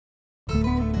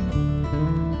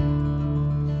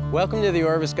Welcome to the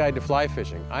Orvis Guide to Fly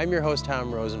Fishing. I'm your host, Tom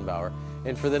Rosenbauer,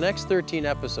 and for the next 13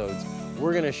 episodes,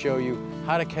 we're going to show you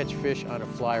how to catch fish on a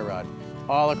fly rod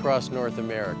all across North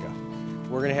America.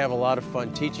 We're going to have a lot of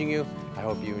fun teaching you. I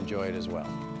hope you enjoy it as well.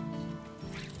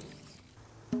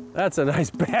 That's a nice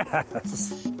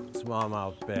bass.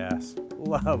 Smallmouth bass.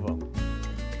 Love them.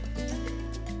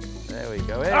 There we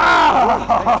go. Hey,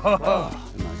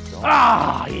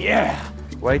 Yeah!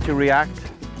 Way to react.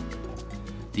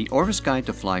 The Orvis Guide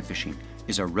to Fly Fishing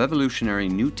is a revolutionary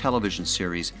new television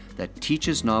series that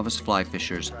teaches novice fly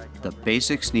fishers the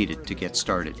basics needed to get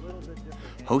started.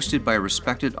 Hosted by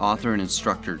respected author and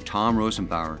instructor Tom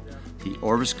Rosenbauer, the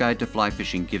Orvis Guide to Fly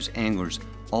Fishing gives anglers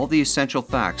all the essential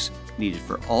facts needed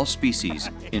for all species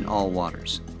in all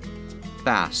waters.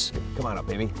 Bass. Come on up,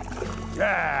 baby.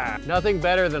 yeah! Nothing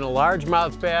better than a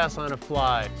largemouth bass on a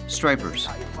fly. Stripers.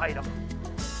 How you fight them.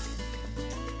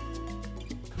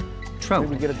 Trout.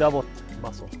 Maybe get a double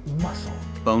mussel. Muscle.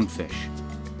 Bonefish.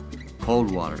 Cold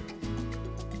water.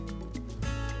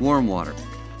 Warm water.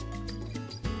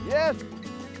 Yes!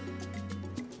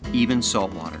 Even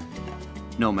saltwater.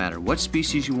 No matter what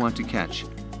species you want to catch,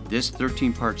 this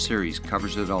 13-part series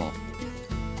covers it all.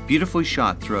 Beautifully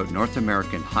shot throughout North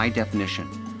American high definition,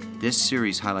 this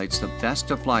series highlights the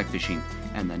best of fly fishing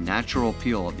and the natural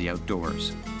appeal of the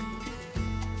outdoors.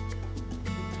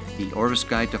 The Orvis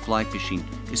Guide to Fly Fishing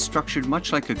is structured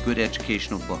much like a good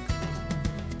educational book.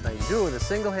 Now you do it with a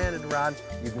single-handed rod,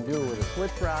 you can do it with a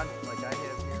switch rod like I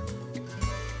have here.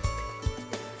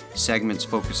 Segments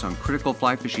focus on critical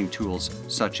fly fishing tools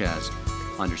such as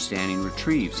understanding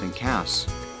retrieves and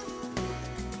casts,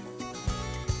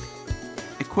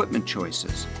 equipment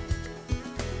choices,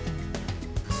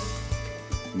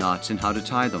 knots and how to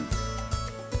tie them,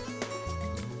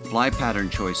 fly pattern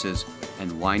choices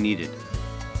and why needed,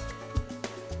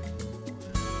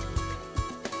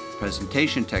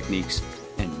 presentation techniques,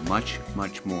 and much,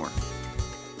 much more.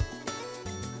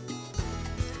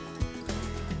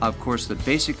 Of course, the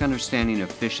basic understanding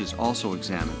of fish is also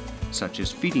examined, such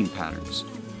as feeding patterns,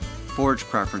 forage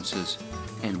preferences,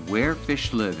 and where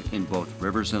fish live in both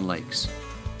rivers and lakes.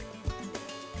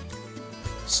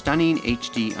 Stunning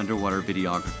HD underwater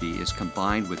videography is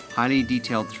combined with highly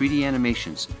detailed 3D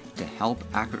animations to help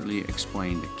accurately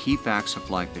explain the key facts of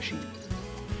fly fishing.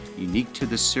 Unique to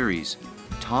this series,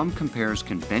 Tom compares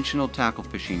conventional tackle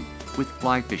fishing with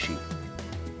fly fishing.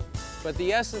 But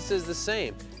the essence is the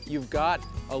same. You've got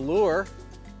a lure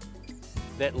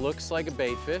that looks like a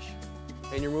bait fish,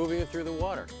 and you're moving it through the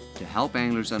water. To help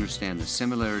anglers understand the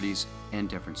similarities and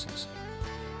differences.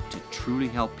 To truly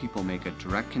help people make a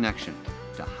direct connection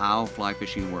to how fly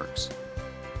fishing works.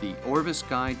 The Orvis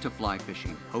Guide to Fly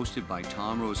Fishing, hosted by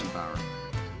Tom Rosenbauer.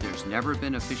 There's never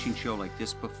been a fishing show like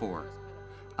this before.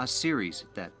 A series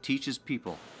that teaches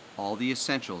people all the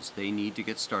essentials they need to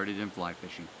get started in fly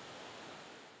fishing.